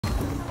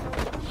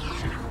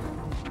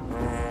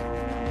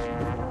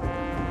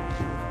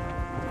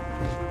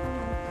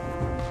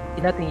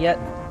nothing yet.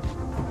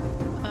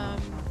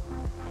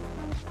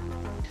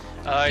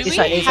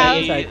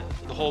 Inside.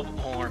 The whole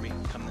army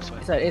come this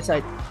way.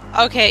 Inside.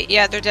 Okay,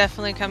 yeah, they're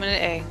definitely coming to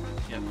A.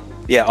 Yep.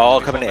 Yeah, all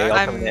coming to A.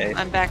 All coming to A.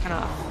 I'm backing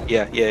off.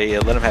 Yeah.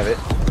 Let them have it.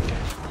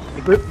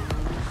 The group.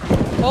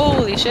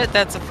 Holy shit,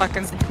 that's a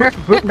fucking snare.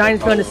 Group 9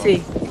 is going to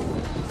C.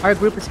 Our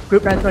group 9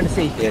 is going to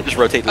C. Yeah, just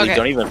rotate the lead.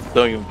 Okay.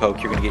 Don't even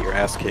poke. You're gonna get your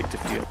ass kicked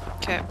if you.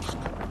 Okay.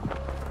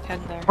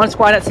 Heading there. One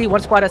squad at C.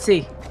 One squad at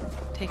C.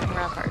 Taking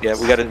ramparts. Yeah,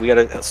 we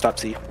gotta stop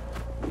C.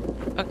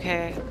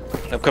 Okay.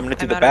 I'm coming in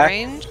through I'm the out back. of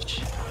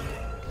range.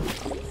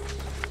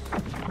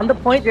 On the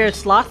point, there's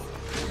Sloth.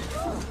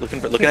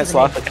 Looking at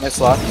Sloth.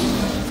 Sloth,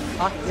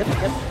 yep.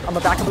 I'm gonna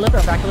back up a little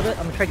bit. I'm gonna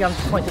try to get on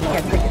the point so we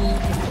can't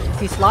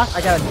see Sloth.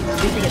 I got a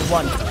briefing in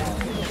 1.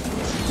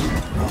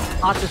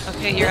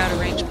 Okay, you're out of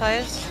range,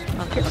 Pius.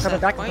 I'm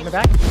coming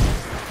back.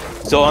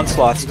 Still on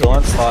Sloth.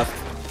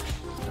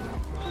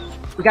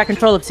 We got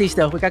control of C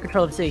still.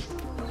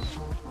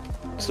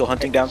 Still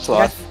hunting down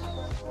Sloth.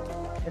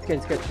 It's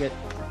good.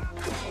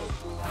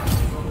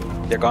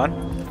 They're gone.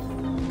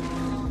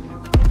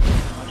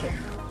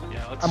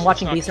 Yeah, I'm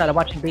watching B side. I'm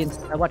watching B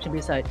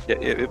side.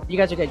 Yeah. You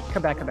guys are good.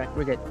 Come back.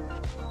 We're good.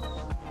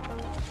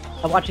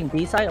 I'm watching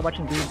B side. I'm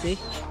watching B and C.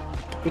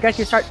 You guys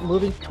can start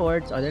moving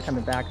towards. Oh, they're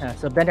coming back, huh?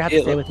 So Bender has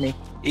to stay with me.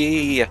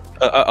 Yeah.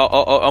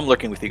 I'm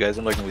lurking with you guys.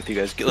 Let's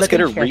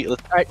get a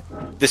Alright.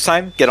 This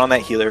time, get on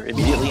that healer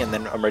immediately, and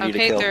then I'm ready to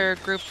kill. Okay, they're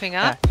grouping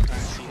up.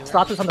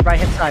 Sloth is on the right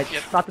hand side.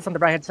 Yep.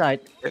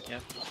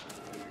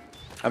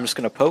 I'm just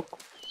gonna poke.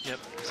 Yep.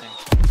 Same.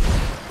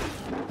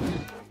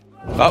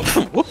 Oh,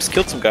 whoops!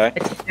 Killed some guy.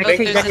 Next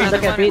team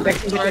look at B.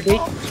 Coming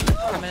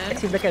in.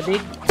 Next team look at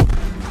B.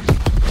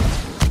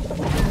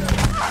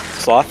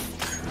 Sloth.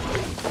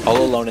 All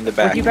alone in the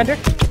back. Would you, Bender?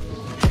 This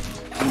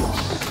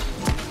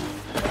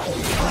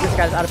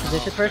guy's out of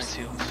position first.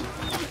 I'm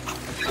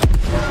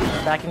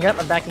backing up.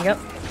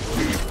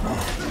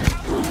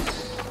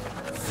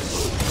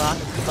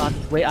 Sloth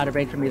is way out of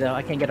range for me though.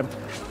 I can't get him.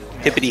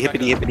 Hippity.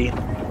 Okay.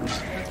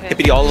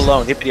 Hippity all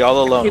alone. I'm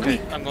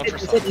going for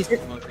Sloth.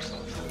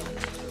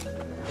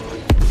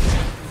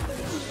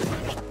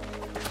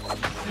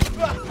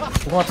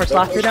 We're going for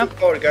Sloth here now.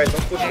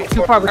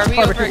 Too far.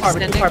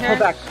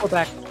 Pull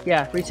back.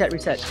 Yeah, reset.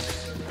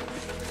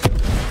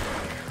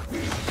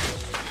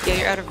 Yeah,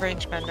 you're out of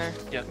range, Bender.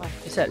 Yeah.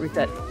 Reset.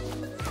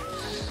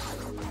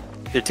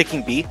 They're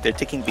taking B.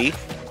 Taking B.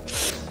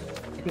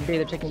 You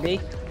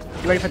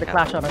ready for the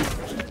clash on us?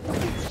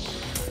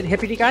 Did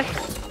hit you guys?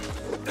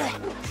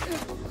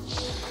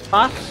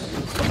 I'm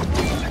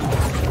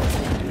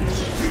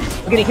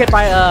getting hit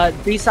by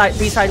B side.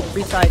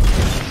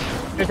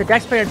 There's a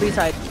Dex player on B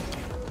side.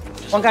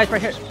 One guy's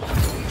right here.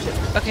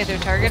 Okay, they're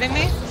targeting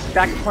me.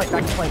 Back to point.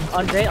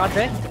 Andre.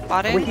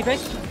 Botting. With you, Vic.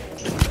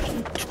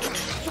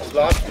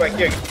 Lost right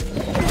here.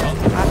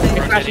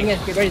 They're crashing in.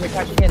 Get ready. They're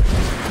crashing in.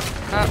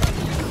 Oh,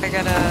 I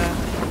gotta.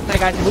 Hey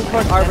guys, move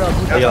towards our road.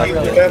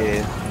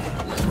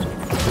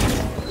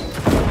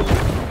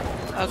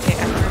 Okay,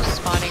 I'm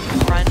respawning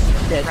front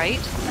right.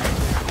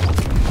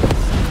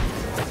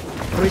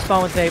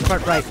 Respawn with A,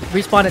 front right.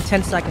 Respawn in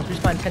 10 seconds.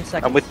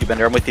 I'm with you,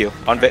 Bender. I'm with you.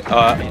 On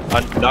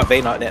not Vey,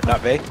 not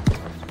Vey.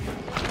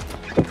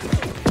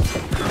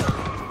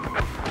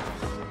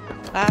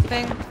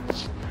 Laughing.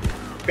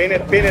 Pin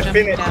it.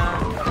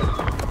 Down.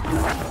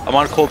 I'm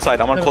on cold side.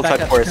 Cold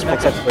side forest.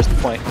 The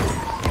point.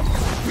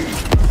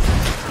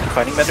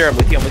 Fighting Bender. I'm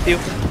with you.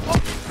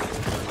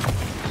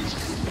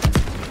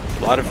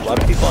 A lot of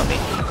people on me.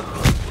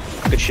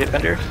 Good shit,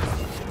 Bender.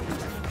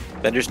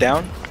 Bender's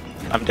down.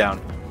 I'm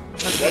down.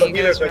 Okay, you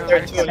guys are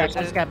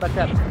Just got backed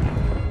up.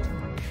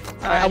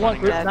 I want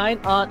group 9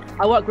 on.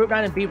 I want group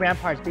 9 and B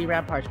ramparts.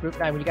 Group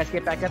 9. When you guys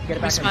get back up, get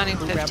it back up. Respawning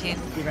 15.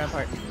 B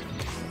rampart.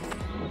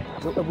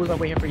 We're gonna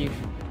wait here for you.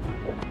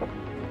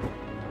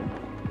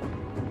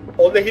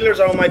 All the healers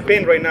are on my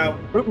pin right now.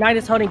 Group 9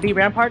 is holding B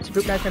ramparts.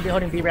 Group 9 is gonna be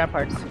holding B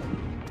ramparts.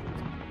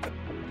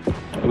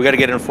 We gotta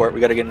get in a fort.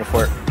 Wait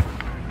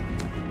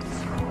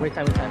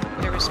time.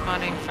 They're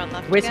respawning front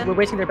left. We're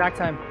wasting their back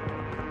time.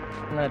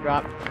 I'm gonna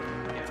drop.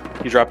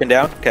 You dropping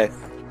down? Okay.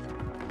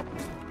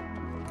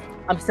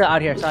 I'm still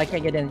out here, so I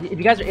can't get in. If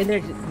you guys are in there,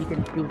 you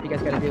can do what you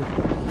guys gotta do.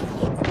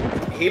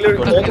 Healers,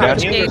 all Okay, the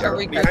which healers gate are are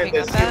we behind grouping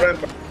the up C at?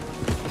 ramp.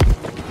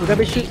 We're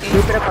gonna be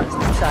group it up on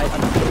the side.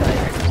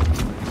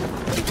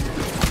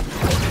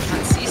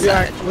 On C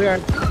side. We are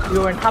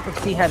on top of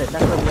C headed.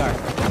 That's where we are.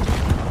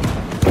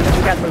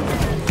 We got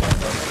movement.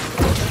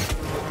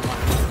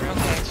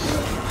 Okay.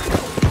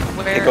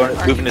 Where Going,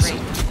 are moving you to C.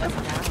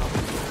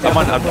 I'm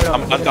on top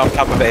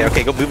of A.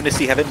 Okay, go moving to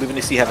C heaven. We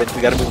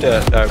gotta move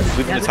to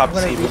moving to top of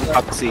C. Moving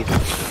top of C.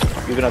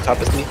 Moving on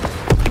top of C.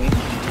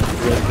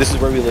 This is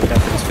where we live now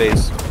for this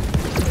phase.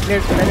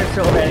 There's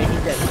still there.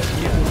 He's dead.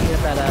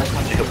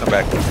 He'll come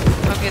back.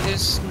 Okay,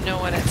 there's no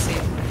one at C.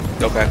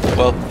 Okay.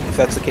 Well, if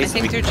that's the I case,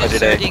 then we think can they're just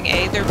budget A. starting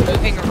A. They're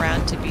moving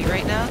around to B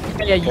right now.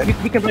 Yeah,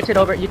 you can rush it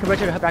over. You can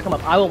rush it back him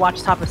up. I will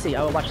watch top of C. C.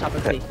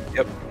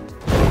 Yep.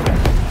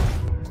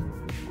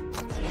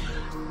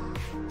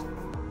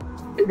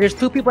 There's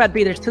 2 people at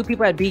B. There's 2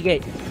 people at B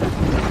gate.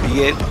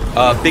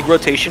 Seagate. Big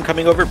rotation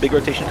coming over. Big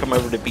rotation coming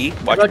over to B.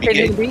 Watch B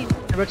rotating gate. to B.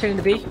 They're rotating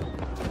to B.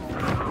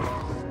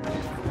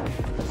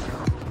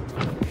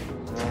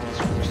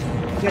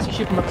 You guys can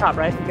shoot from up top,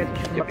 right? You guys can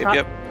shoot from up top.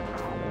 Yep.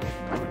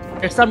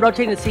 There's some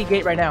rotating to C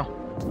gate right now.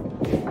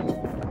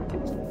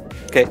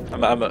 Okay.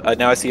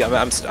 Now I see. I'm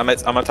on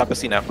top of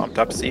C now. I'm on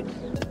top of C.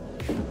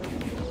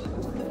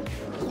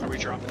 Are we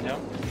dropping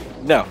down?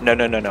 No.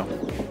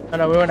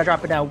 No, we want to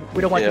drop it down.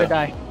 We don't want you to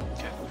die.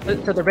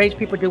 Okay. So the rage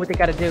people do what they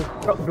gotta do.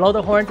 Blow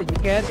the horns if you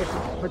can. It's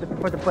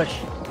for the push.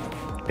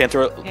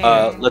 Panther.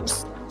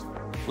 Let's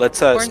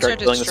Horns start are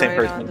killing the same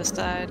destroyed on person. the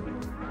side.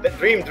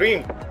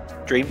 Dream.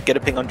 Dream. Get a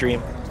ping on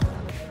Dream.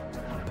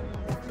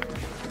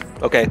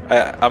 Okay.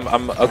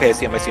 I'm okay. I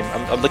see him.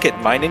 I'm looking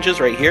at my ninjas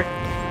right here.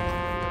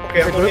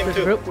 Okay, I'm on him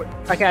too.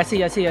 Okay, I see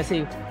you.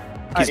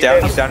 He's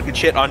down. He's down. Good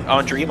shit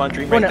on Dream. On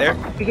Dream right there.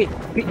 Get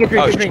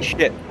Dream. Oh Get Dream.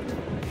 shit.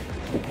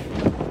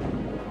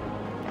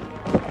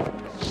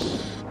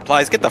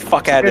 Plies, get the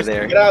fuck out of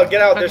there. Get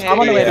out. There's Okay. I'm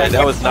on the way Yeah, back.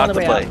 that was I'm not on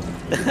the the play.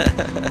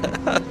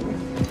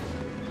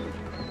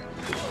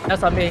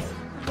 That's on me.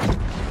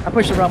 I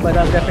pushed the wrong, but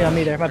that was definitely on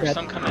me there. My There's bad.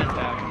 some coming back.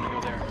 I'm gonna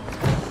go there.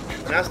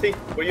 Nasty.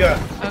 Where you at?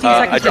 Okay,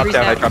 I dropped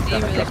down.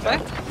 really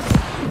quick.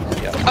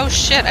 Yeah. Oh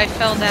shit, I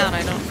fell down.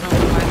 I don't know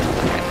why the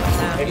fuck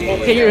I fell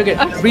down. Okay, you're good.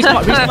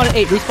 Respawn at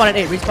 8. Respawn at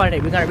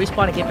 8. We gotta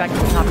respawn and get back to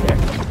the top there.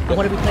 I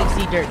want to be playing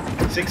C dirt.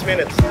 6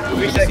 minutes.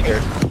 3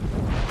 seconds.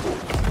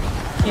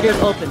 C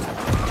dirt's open.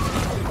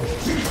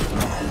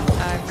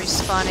 I'm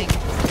respawning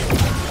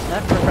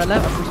Left or front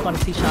left. I'm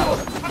respawning C shop.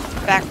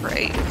 back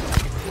right.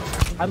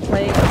 I'm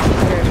playing C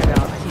stairs right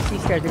now. I see C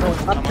stairs. They're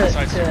going up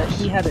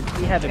to E heaven.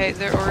 E heaven. Okay,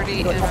 they're already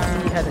in Going up to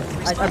E our... heaven.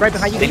 I'm right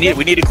behind you.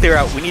 We need to clear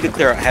out. We need to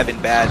clear out Heaven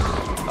bad.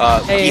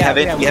 Hey, E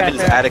Heaven. yeah, E Heaven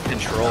is got out of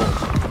control.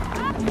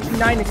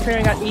 2-9 is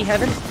clearing out E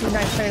heaven.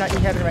 2-9 is clearing out E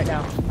heaven right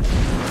now.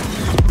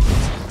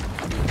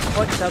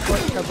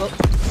 Tugboat.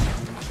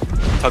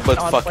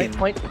 Tugboat's fucking.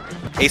 Point.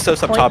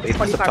 ASOS up top.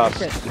 ASOS up top.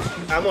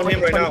 25%. I'm on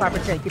him right now.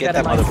 25%. Keep Get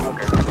that that in mind.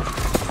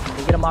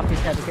 motherfucker. Get him off his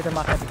head. Get him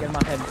off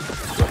head.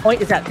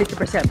 Point is at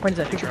 50%. Point is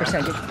at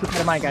 50%. Keep that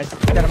in mind, guys. Keep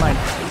that in mind.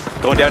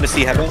 Going down to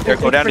C Heaven. They're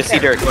going down to C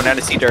Dirt. Going down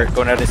to C Dirt.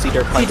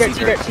 C dirt.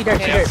 I'm at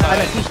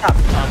C shop.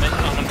 I'm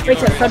on Wait,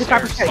 healer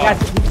 75%.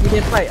 Guys, you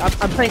didn't play. I'm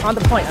playing on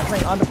the point. I'm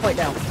playing on the point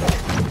now.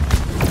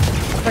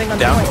 I'm playing on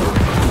the Down.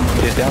 point.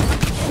 It is down.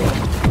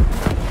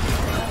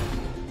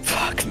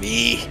 Fuck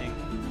me.